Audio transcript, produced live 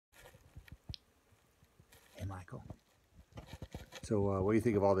Michael. So what do you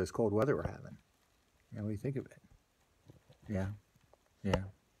think of all this cold weather we're having? Yeah, what do you think of it? Yeah, yeah.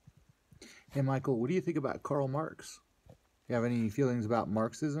 Hey, Michael, what do you think about Karl Marx? You have any feelings about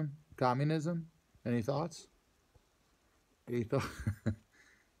Marxism, communism? Any thoughts? Any thoughts?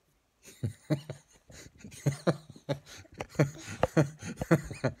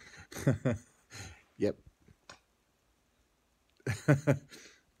 Yep.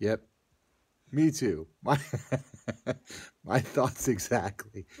 Yep. Me too. My thoughts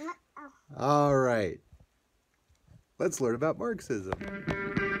exactly. All right. Let's learn about Marxism.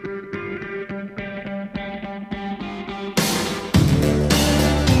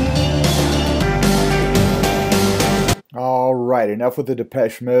 All right, enough with the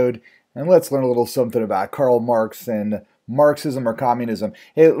Depeche Mode, and let's learn a little something about Karl Marx and Marxism or communism.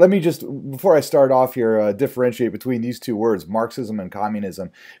 Hey, let me just, before I start off here, differentiate between these two words, Marxism and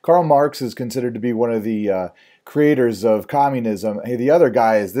communism. Karl Marx is considered to be one of the creators of communism. Hey, the other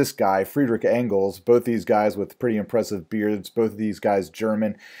guy is this guy, Friedrich Engels, both these guys with pretty impressive beards, both of these guys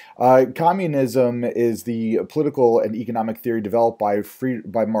German. Communism is the political and economic theory developed by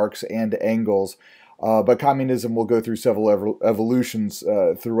Marx and Engels. But communism will go through several evolutions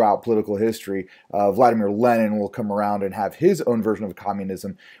throughout political history. Vladimir Lenin will come around and have his own version of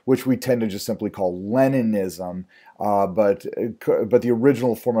communism, which we tend to just simply call Leninism. But the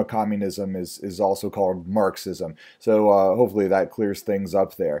original form of communism is also called Marxism. So hopefully that clears things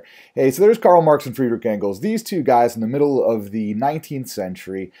up there. Hey, so there's Karl Marx and Friedrich Engels. These two guys in the middle of the 19th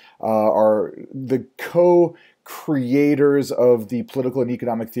century are the co-creators of the political and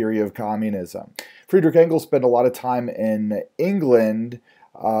economic theory of communism. Friedrich Engels spent a lot of time in England,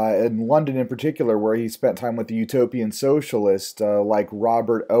 in London in particular, where he spent time with the utopian socialists like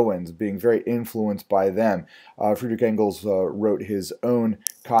Robert Owens, being very influenced by them. Friedrich Engels wrote his own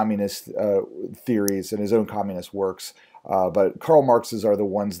communist theories and his own communist works, but Karl Marx's are the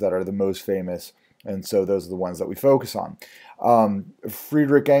ones that are the most famous, and so those are the ones that we focus on.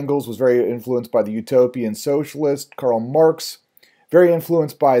 Friedrich Engels was very influenced by the utopian socialist. Karl Marx, very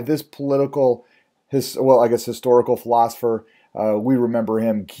influenced by this historical philosopher. We remember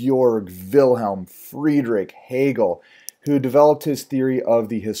him, Georg Wilhelm Friedrich Hegel, who developed his theory of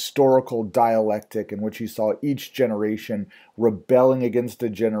the historical dialectic, in which he saw each generation rebelling against the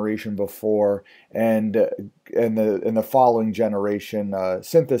generation before, and the following generation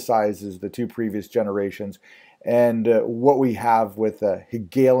synthesizes the two previous generations. And what we have with a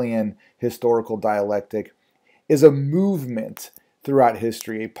Hegelian historical dialectic is a movement throughout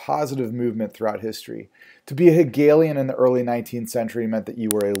history, a positive movement throughout history. To be a Hegelian in the early 19th century meant that you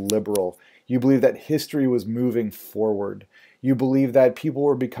were a liberal. You believed that history was moving forward. You believed that people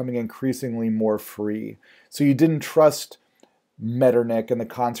were becoming increasingly more free. So you didn't trust Metternich and the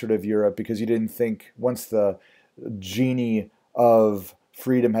Concert of Europe because you didn't think once the genie of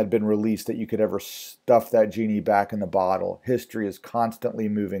freedom had been released that you could ever stuff that genie back in the bottle. History is constantly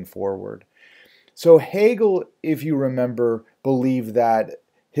moving forward. So Hegel, if you remember, believed that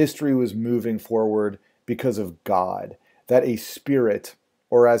history was moving forward because of God, that a spirit,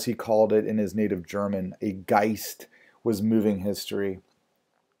 or as he called it in his native German, a Geist, was moving history.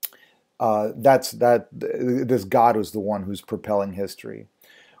 This God was the one who's propelling history.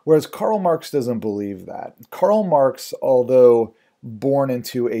 Whereas Karl Marx doesn't believe that. Karl Marx, although born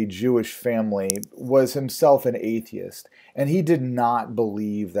into a Jewish family, was himself an atheist, and he did not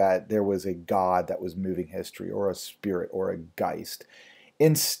believe that there was a God that was moving history, or a spirit, or a Geist.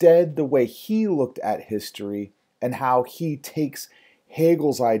 Instead, the way he looked at history and how he takes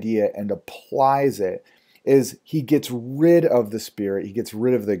Hegel's idea and applies it is he gets rid of the spirit, he gets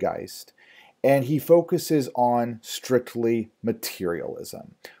rid of the Geist, and he focuses on strictly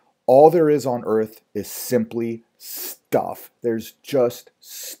materialism. All there is on earth is simply stuff. There's just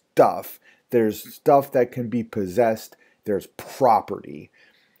stuff. There's stuff that can be possessed. There's property.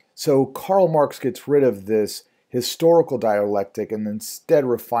 So Karl Marx gets rid of this historical dialectic and instead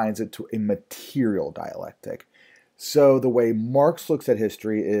refines it to a material dialectic. So the way Marx looks at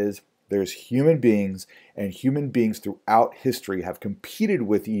history is there's human beings, and human beings throughout history have competed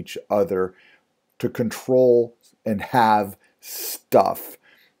with each other to control and have stuff.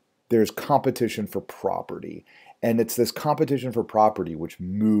 There's competition for property, and it's this competition for property which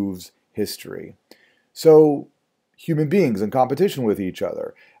moves history. So human beings in competition with each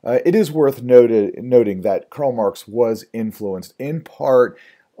other. It is worth noting that Karl Marx was influenced in part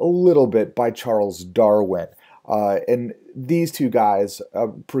a little bit by Charles Darwin. And these two guys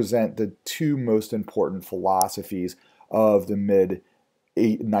present the two most important philosophies of the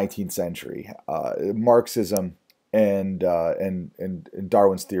mid-19th century, Marxism and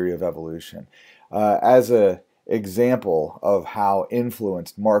Darwin's theory of evolution. As a example of how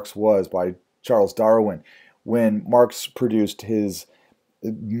influenced Marx was by Charles Darwin, when Marx produced his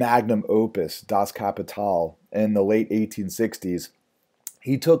magnum opus, Das Kapital, in the late 1860s,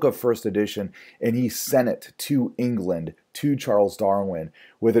 he took a first edition and he sent it to England to Charles Darwin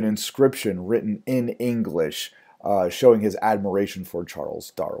with an inscription written in English showing his admiration for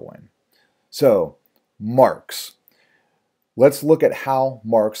Charles Darwin. So, Marx. Let's look at how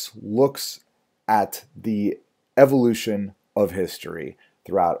Marx looks at the evolution of history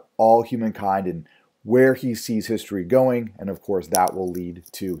throughout all humankind and where he sees history going, and of course that will lead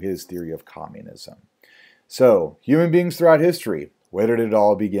to his theory of communism. So, human beings throughout history, where did it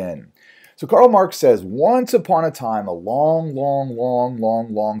all begin? So Karl Marx says, once upon a time, a long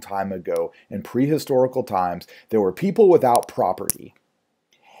time ago, in prehistorical times, there were people without property.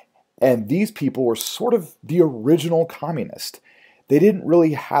 And these people were sort of the original communist. They didn't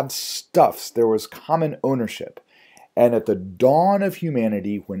really have stuffs. There was common ownership. And at the dawn of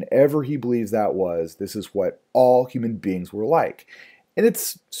humanity, whenever he believes that was, this is what all human beings were like. And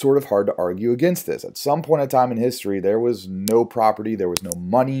it's sort of hard to argue against this. At some point in time in history, there was no property, there was no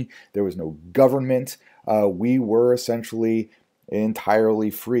money, there was no government. We were essentially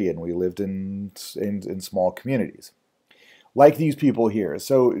entirely free, and we lived in small communities. Like these people here.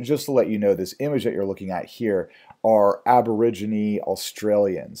 So just to let you know, this image that you're looking at here are Aborigine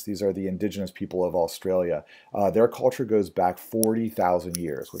Australians. These are the indigenous people of Australia. Their culture goes back 40,000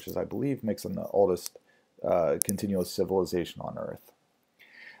 years, which is, I believe, makes them the oldest continuous civilization on Earth.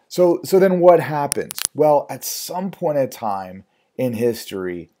 So then what happens? Well, at some point in time in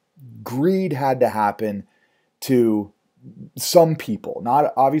history, greed had to happen to some people.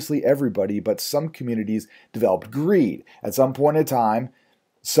 Not obviously everybody, but some communities developed greed. At some point in time,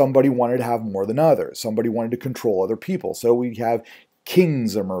 somebody wanted to have more than others. Somebody wanted to control other people. So we have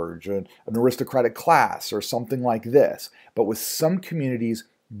kings emerge, an aristocratic class, or something like this. But with some communities,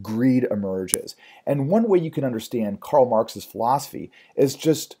 greed emerges. And one way you can understand Karl Marx's philosophy is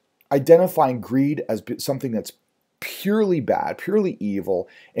just identifying greed as something that's purely bad, purely evil,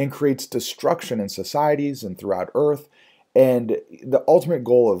 and creates destruction in societies and throughout Earth. And the ultimate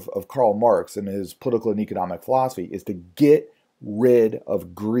goal of Karl Marx and his political and economic philosophy is to get rid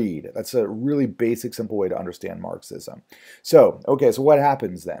of greed. That's a really basic, simple way to understand Marxism. So what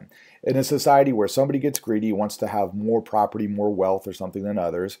happens then? In a society where somebody gets greedy, wants to have more property, more wealth or something than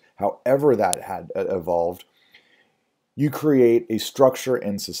others, however that had evolved, you create a structure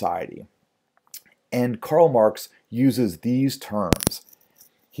in society. And Karl Marx uses these terms.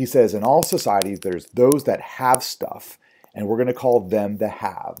 He says, in all societies, there's those that have stuff, and we're going to call them the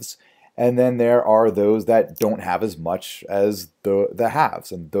haves. And then there are those that don't have as much as the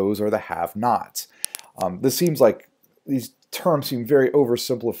haves, and those are the have-nots. This seems like these terms seem very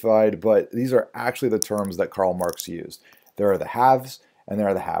oversimplified, but these are actually the terms that Karl Marx used. There are the haves, and there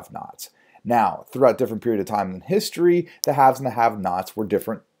are the have-nots. Now, throughout different period of time in history, the haves and the have-nots were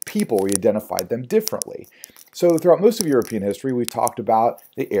different people. We identified them differently. So throughout most of European history, we've talked about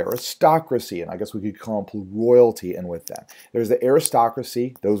the aristocracy, and I guess we could clump royalty in with them. There's the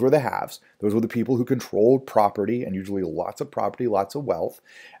aristocracy, those were the haves. Those were the people who controlled property, and usually lots of property, lots of wealth.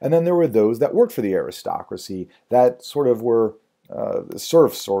 And then there were those that worked for the aristocracy, that sort of were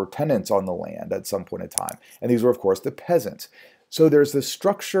serfs or tenants on the land at some point in time. And these were, of course, the peasants. So there's the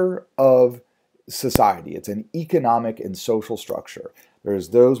structure of society. It's an economic and social structure. There's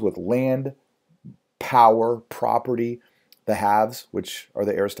those with land, power, property, the haves, which are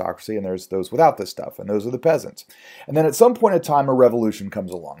the aristocracy, and there's those without this stuff, and those are the peasants. And then at some point in time, a revolution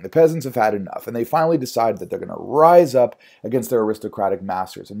comes along. The peasants have had enough, and they finally decide that they're going to rise up against their aristocratic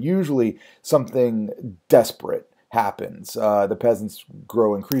masters. And usually something desperate happens. The peasants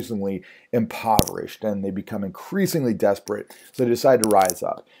grow increasingly impoverished, and they become increasingly desperate, so they decide to rise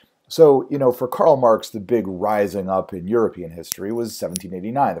up. So, for Karl Marx, the big rising up in European history was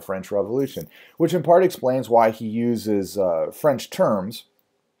 1789, the French Revolution, which in part explains why he uses French terms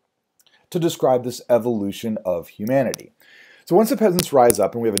to describe this evolution of humanity. So once the peasants rise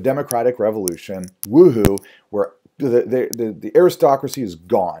up and we have a democratic revolution, woohoo, where the aristocracy is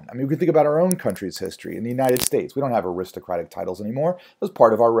gone. I mean, we can think about our own country's history. In the United States, we don't have aristocratic titles anymore. It was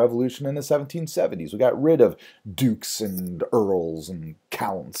part of our revolution in the 1770s. We got rid of dukes and earls and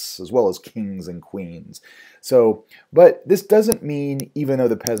counts, as well as kings and queens. So, but this doesn't mean, even though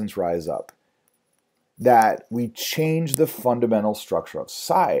the peasants rise up, that we change the fundamental structure of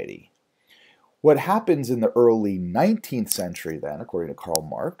society. What happens in the early 19th century then, according to Karl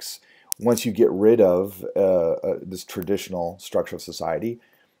Marx, once you get rid of this traditional structure of society,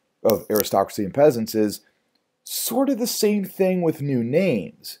 of aristocracy and peasants, is sort of the same thing with new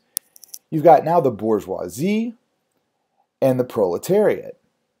names. You've got now the bourgeoisie and the proletariat.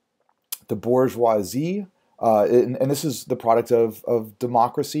 The bourgeoisie, and this is the product of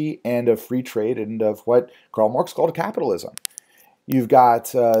democracy and of free trade and of what Karl Marx called capitalism. You've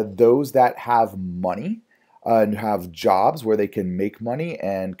got those that have money and have jobs where they can make money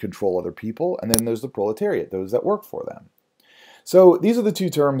and control other people, and then there's the proletariat, those that work for them. So these are the two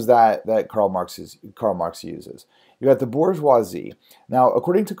terms that Karl Marx uses. You got the bourgeoisie. Now,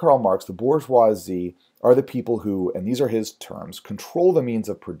 according to Karl Marx, the bourgeoisie are the people who, and these are his terms, control the means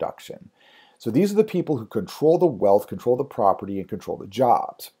of production. So these are the people who control the wealth, control the property, and control the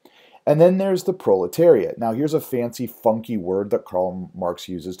jobs. And then there's the proletariat. Now, here's a fancy, funky word that Karl Marx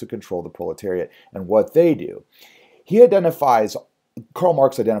uses to control the proletariat and what they do. Karl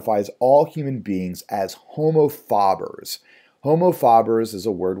Marx identifies all human beings as homo fabers. Homo fabers is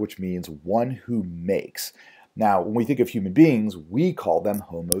a word which means one who makes. Now, when we think of human beings, we call them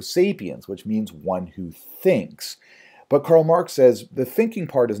homo sapiens, which means one who thinks. But Karl Marx says the thinking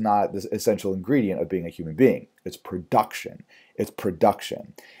part is not the essential ingredient of being a human being. It's production. It's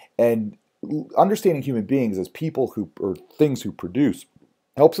production. And understanding human beings as people or things who produce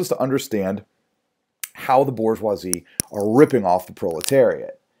helps us to understand how the bourgeoisie are ripping off the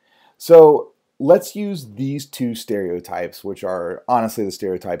proletariat. So let's use these two stereotypes, which are honestly the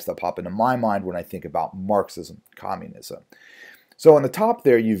stereotypes that pop into my mind when I think about Marxism, communism. So on the top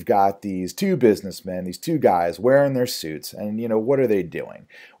there, you've got these two businessmen, these two guys wearing their suits, and what are they doing?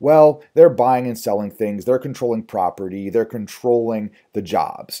 Well, they're buying and selling things, they're controlling property, they're controlling the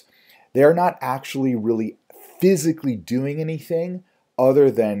jobs. They're not actually really physically doing anything other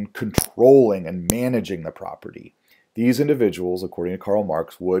than controlling and managing the property. These individuals, according to Karl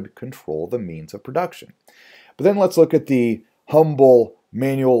Marx, would control the means of production. But then let's look at the humble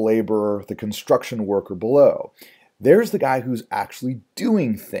manual laborer, the construction worker below. There's the guy who's actually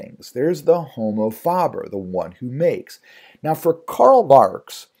doing things. There's the homo faber, the one who makes. Now, for Karl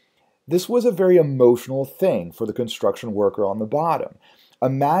Marx, this was a very emotional thing for the construction worker on the bottom.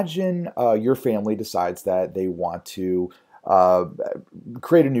 Imagine your family decides that they want to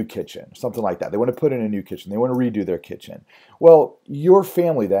create a new kitchen, something like that. They want to put in a new kitchen. They want to redo their kitchen. Well, your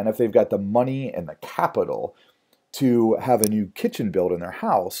family then, if they've got the money and the capital to have a new kitchen built in their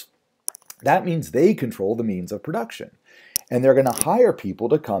house, that means they control the means of production. And they're going to hire people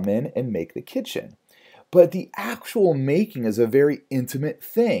to come in and make the kitchen. But the actual making is a very intimate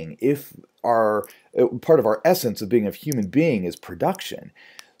thing if part of our essence of being a human being is production.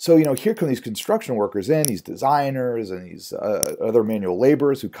 So, here come these construction workers in, these designers and these other manual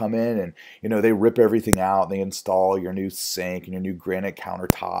laborers who come in and, they rip everything out and they install your new sink and your new granite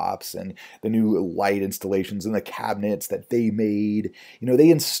countertops and the new light installations and the cabinets that they made.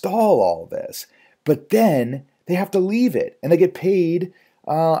 They install all this, but then they have to leave it and they get paid.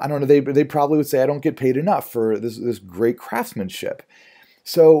 I don't know, they probably would say, I don't get paid enough for this great craftsmanship.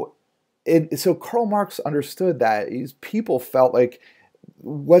 So Karl Marx understood that these people felt like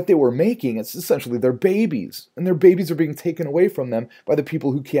what they were making, it's essentially their babies, and their babies are being taken away from them by the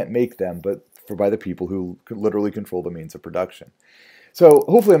people who can't make them, but by the people who literally control the means of production. So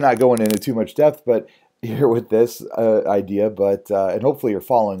hopefully I'm not going into too much depth, but here with this idea, and hopefully you're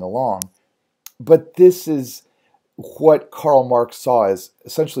following along. But this is what Karl Marx saw as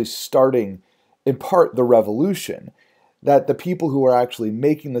essentially starting, in part, the revolution, that the people who are actually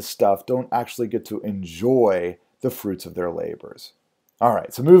making this stuff don't actually get to enjoy the fruits of their labors. All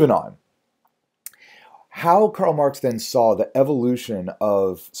right, so moving on. How Karl Marx then saw the evolution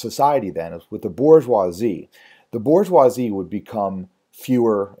of society then is with the bourgeoisie. The bourgeoisie would become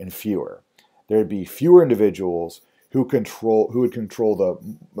fewer and fewer. There would be fewer individuals who would control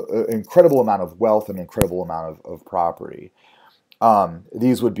the incredible amount of wealth and incredible amount of property.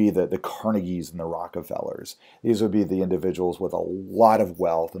 These would be the Carnegies and the Rockefellers. These would be the individuals with a lot of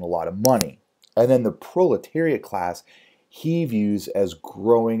wealth and a lot of money. And then the proletariat class he views as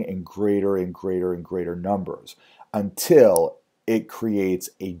growing in greater and greater and greater numbers until it creates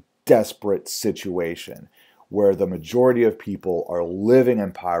a desperate situation where the majority of people are living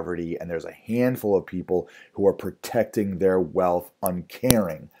in poverty and there's a handful of people who are protecting their wealth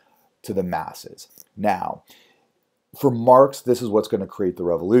uncaring to the masses. Now, for Marx, this is what's going to create the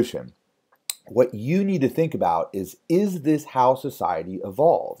revolution. What you need to think about is this how society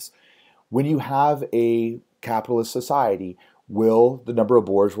evolves? When you have a capitalist society, will the number of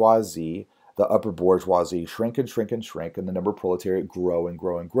bourgeoisie, the upper bourgeoisie, shrink and shrink and shrink, and the number of proletariat grow and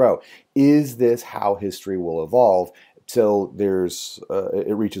grow and grow? Is this how history will evolve till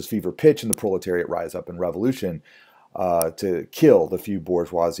it reaches fever pitch and the proletariat rise up in revolution to kill the few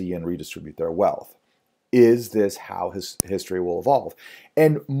bourgeoisie and redistribute their wealth? Is this how history will evolve?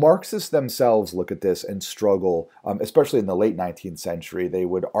 And Marxists themselves look at this and struggle, especially in the late 19th century. They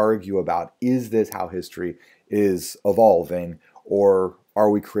would argue about, is this how history is evolving, or are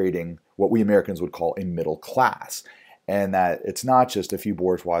we creating what we Americans would call a middle class? And that it's not just a few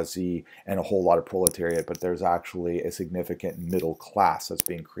bourgeoisie and a whole lot of proletariat, but there's actually a significant middle class that's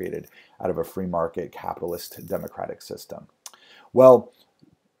being created out of a free market capitalist democratic system. Well,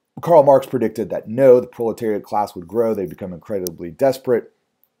 Karl Marx predicted that no, the proletariat class would grow, they'd become incredibly desperate,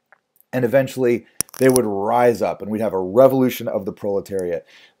 and eventually they would rise up and we'd have a revolution of the proletariat.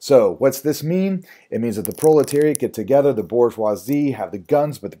 So what's this mean? It means that the proletariat get together, the bourgeoisie have the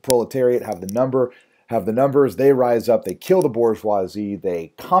guns, but the proletariat have the numbers, they rise up, they kill the bourgeoisie,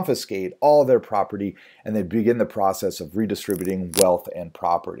 they confiscate all their property, and they begin the process of redistributing wealth and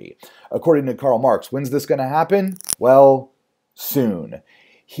property. According to Karl Marx, when's this going to happen? Well, soon.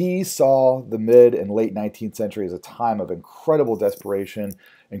 He saw the mid and late 19th century as a time of incredible desperation,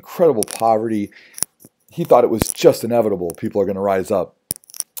 incredible poverty. He thought it was just inevitable. People are going to rise up.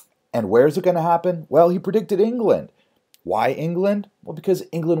 And where is it going to happen? Well, he predicted England. Why England? Well, because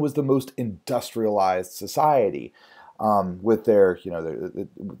England was the most industrialized society, with their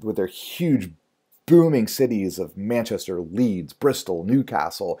huge booming cities of Manchester, Leeds, Bristol,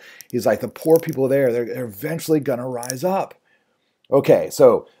 Newcastle. He's like, the poor people there, they're eventually going to rise up. Okay,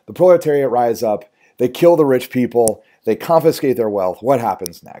 so the proletariat rise up, they kill the rich people, they confiscate their wealth. What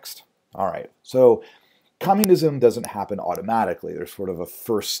happens next? All right, so communism doesn't happen automatically. There's sort of a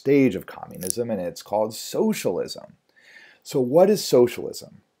first stage of communism, and it's called socialism. So what is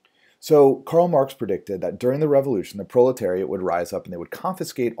socialism? So Karl Marx predicted that during the revolution, the proletariat would rise up and they would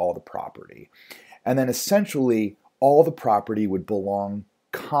confiscate all the property. And then essentially all the property would belong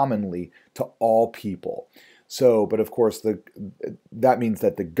commonly to all people. So, but of course, that means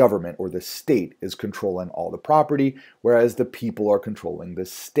that the government or the state is controlling all the property, whereas the people are controlling the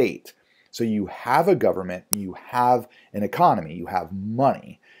state. So you have a government, you have an economy, you have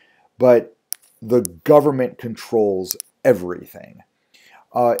money, but the government controls everything.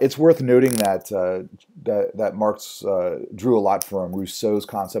 It's worth noting that Marx drew a lot from Rousseau's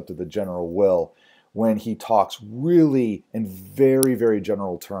concept of the general will, when he talks really in very, very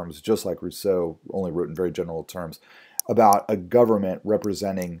general terms, just like Rousseau only wrote in very general terms, about a government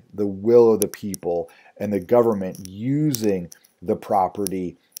representing the will of the people and the government using the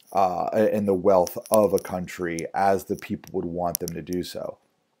property and the wealth of a country as the people would want them to do so.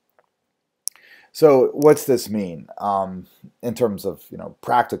 So what's this mean in terms of,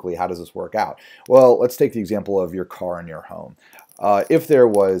 practically, how does this work out? Well, let's take the example of your car and your home. If there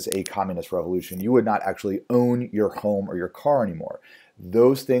was a communist revolution, you would not actually own your home or your car anymore.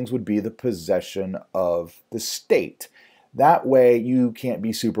 Those things would be the possession of the state. That way you can't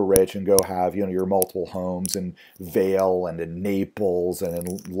be super rich and go have, your multiple homes in Vail and in Naples and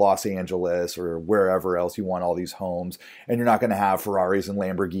in Los Angeles or wherever else you want all these homes. And you're not going to have Ferraris and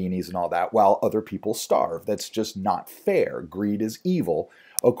Lamborghinis and all that while other people starve. That's just not fair. Greed is evil,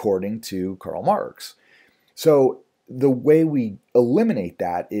 according to Karl Marx. So the way we eliminate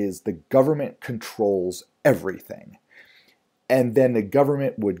that is the government controls everything. And then the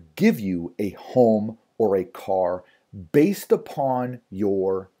government would give you a home or a car based upon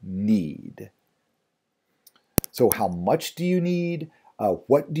your need. So how much do you need?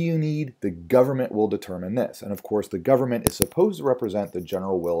 What do you need? The government will determine this. And of course, the government is supposed to represent the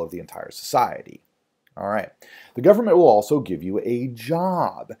general will of the entire society. All right. The government will also give you a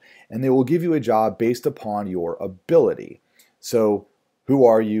job, and they will give you a job based upon your ability. So who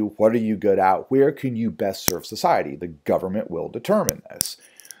are you? What are you good at? Where can you best serve society? The government will determine this.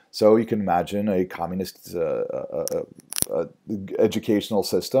 So you can imagine a communist educational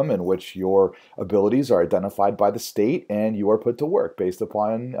system in which your abilities are identified by the state and you are put to work based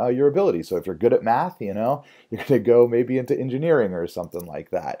upon your ability. So if you're good at math, you're going to go maybe into engineering or something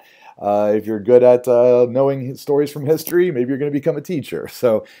like that. If you're good at knowing stories from history, maybe you're going to become a teacher.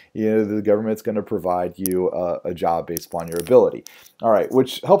 So the government's going to provide you a job based upon your ability. All right,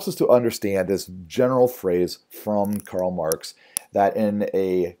 which helps us to understand this general phrase from Karl Marx, that in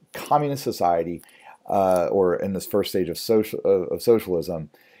a communist society, or in this first stage of socialism,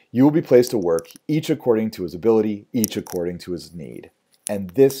 you will be placed to work, each according to his ability, each according to his need. And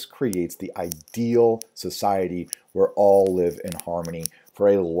this creates the ideal society where all live in harmony for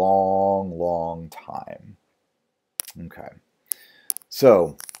a long, long time. Okay.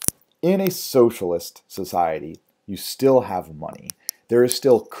 So, in a socialist society, you still have money. There is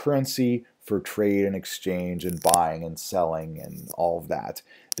still currency for trade and exchange and buying and selling and all of that.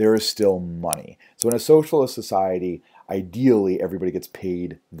 There is still money. So in a socialist society, ideally everybody gets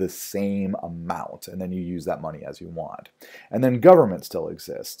paid the same amount, and then you use that money as you want. And then government still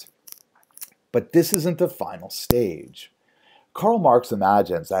exists. But this isn't the final stage. Karl Marx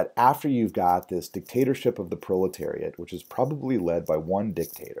imagines that after you've got this dictatorship of the proletariat, which is probably led by one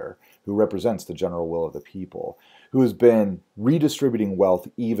dictator who represents the general will of the people, who has been redistributing wealth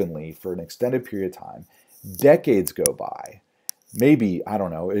evenly for an extended period of time, decades go by. Maybe, I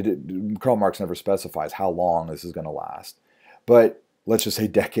don't know, Karl Marx never specifies how long this is going to last. But let's just say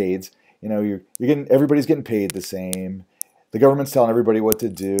decades. You're getting, everybody's getting paid the same. The government's telling everybody what to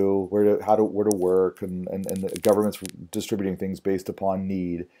do, where to work, and the government's distributing things based upon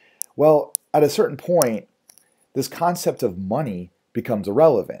need. Well, at a certain point, this concept of money becomes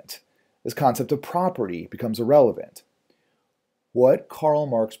irrelevant. This concept of property becomes irrelevant. What Karl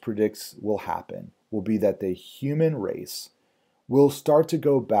Marx predicts will happen will be that the human race will start to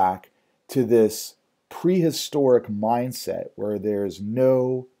go back to this prehistoric mindset where there's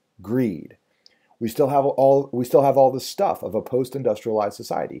no greed. We still have all the stuff of a post-industrialized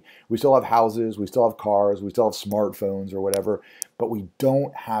society. We still have houses, we still have cars, we still have smartphones or whatever, but we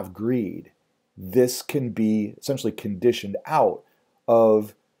don't have greed. This can be essentially conditioned out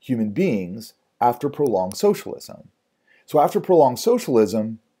of human beings after prolonged socialism. So after prolonged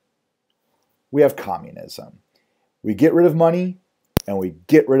socialism, we have communism. We get rid of money and we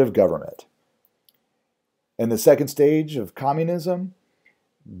get rid of government. In the second stage of communism,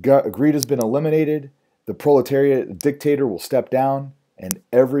 greed has been eliminated, the proletariat dictator will step down, and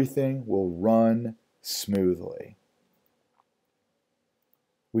everything will run smoothly.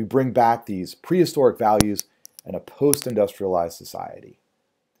 We bring back these prehistoric values in a post-industrialized society.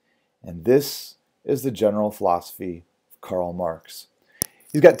 And this is the general philosophy of Karl Marx.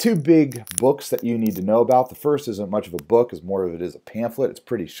 He's got two big books that you need to know about. The first isn't much of a book, as more of it is a pamphlet. It's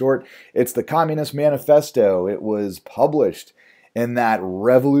pretty short. It's the Communist Manifesto. It was published in that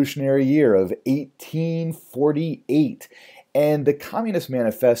revolutionary year of 1848. And the Communist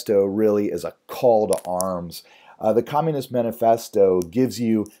Manifesto really is a call to arms. The Communist Manifesto gives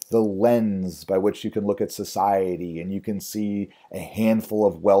you the lens by which you can look at society, and you can see a handful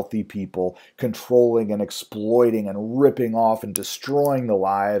of wealthy people controlling and exploiting and ripping off and destroying the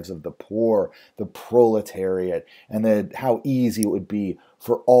lives of the poor, the proletariat, and then how easy it would be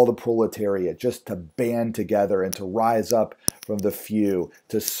for all the proletariat just to band together and to rise up from the few,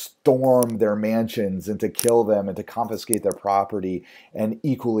 to storm their mansions and to kill them and to confiscate their property and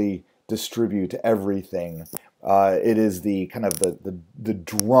equally distribute everything. It is the kind of the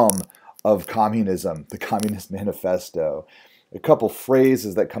drum of communism, the Communist Manifesto. A couple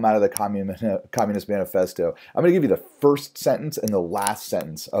phrases that come out of the Communist Manifesto. I'm going to give you the first sentence and the last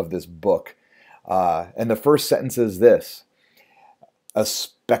sentence of this book. And the first sentence is this: a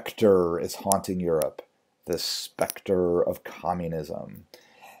specter is haunting Europe, the specter of communism.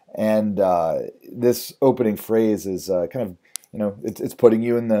 And this opening phrase is kind of, it's putting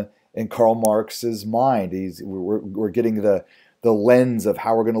you in Karl Marx's mind. We're getting the lens of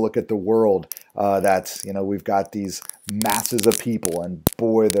how we're going to look at the world. That's, we've got these masses of people, and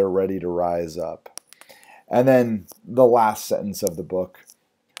boy, they're ready to rise up. And then the last sentence of the book: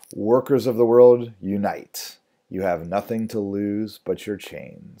 workers of the world, unite. You have nothing to lose but your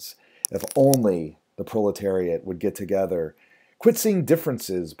chains. If only the proletariat would get together, quit seeing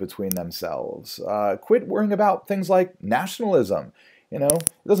differences between themselves, quit worrying about things like nationalism. It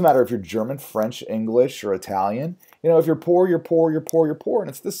doesn't matter if you're German, French, English, or Italian. If you're poor, you're poor, you're poor, you're poor. And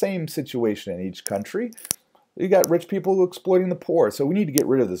it's the same situation in each country. You got rich people exploiting the poor. So we need to get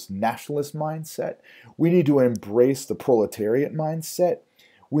rid of this nationalist mindset. We need to embrace the proletariat mindset.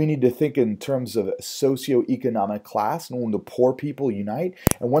 We need to think in terms of socioeconomic class, and when the poor people unite,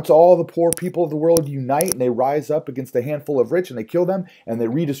 and once all the poor people of the world unite and they rise up against a handful of rich and they kill them and they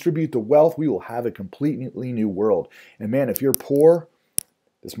redistribute the wealth, we will have a completely new world. And man, if you're poor,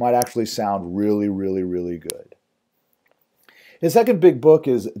 this might actually sound really, really, really good. His second big book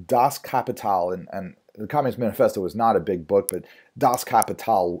is Das Kapital, and the Communist Manifesto is not a big book, but Das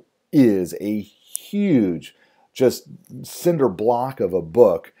Kapital is a huge, just cinder block of a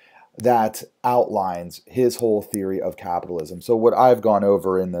book that outlines his whole theory of capitalism. So what I've gone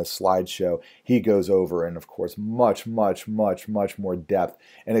over in this slideshow, he goes over in, of course, much more depth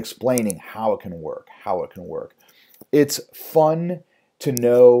in explaining how it can work, It's fun to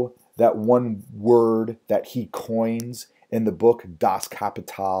know that one word that he coins in the book, Das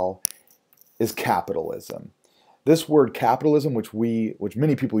Kapital, is capitalism. This word capitalism, which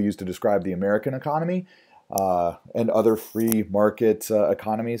many people use to describe the American economy, and other free market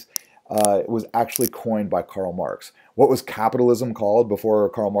economies, was actually coined by Karl Marx. What was capitalism called before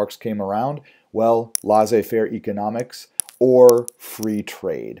Karl Marx came around? Well, laissez-faire economics or free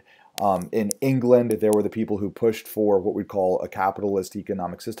trade. In England, there were the people who pushed for what we'd call a capitalist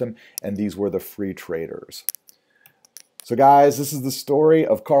economic system, and these were the free traders. So guys, this is the story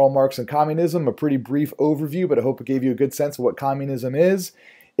of Karl Marx and communism, a pretty brief overview, but I hope it gave you a good sense of what communism is.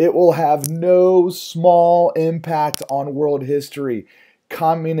 It will have no small impact on world history.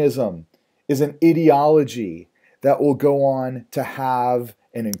 Communism is an ideology that will go on to have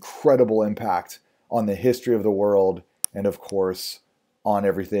an incredible impact on the history of the world and, of course, on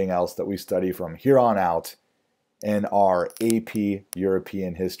everything else that we study from here on out in our AP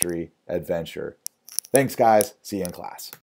European History adventure. Thanks, guys. See you in class.